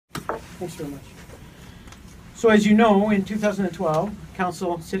Thanks very much. So as you know, in 2012,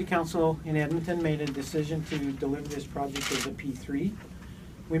 City Council in Edmonton made a decision to deliver this project as a P3.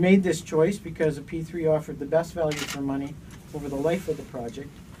 We made this choice because a P3 offered the best value for money over the life of the project,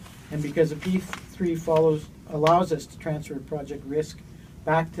 and because a P3 allows us to transfer project risk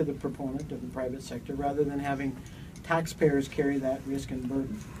back to the proponent of the private sector rather than having taxpayers carry that risk and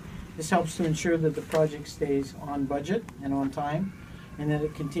burden. This helps to ensure that the project stays on budget and on time, and that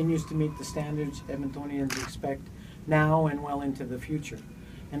it continues to meet the standards Edmontonians expect now and well into the future.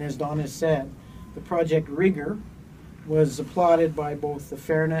 And as Don has said, the project rigor was applauded by both the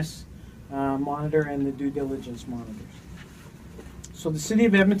fairness monitor and the due diligence monitors. So the City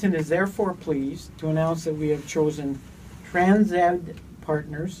of Edmonton is therefore pleased to announce that we have chosen Transed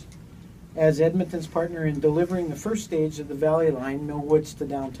Partners as Edmonton's partner in delivering the first stage of the Valley Line, Mill Woods to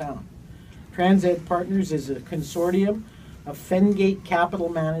downtown. Transed Partners is a consortium of Fengate Capital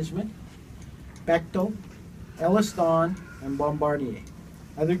Management, Bechtel, Ellis Don, and Bombardier.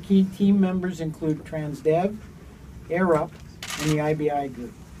 Other key team members include Transdev, AirUp, and the IBI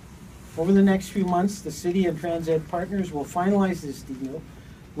Group. Over the next few months, the City and Transed Partners will finalize this deal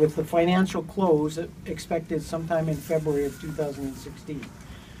with the financial close expected sometime in February of 2016.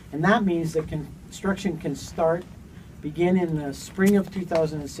 And that means that construction can begin in the spring of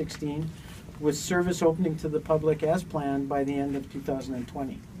 2016, with service opening to the public as planned by the end of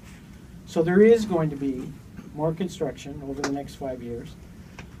 2020. So there is going to be more construction over the next 5 years.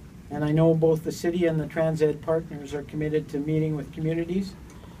 And I know both the City and the Transed Partners are committed to meeting with communities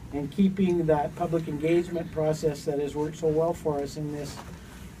and keeping that public engagement process that has worked so well for us in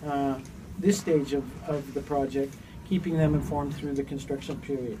this stage of the project, keeping them informed through the construction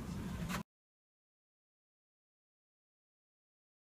period.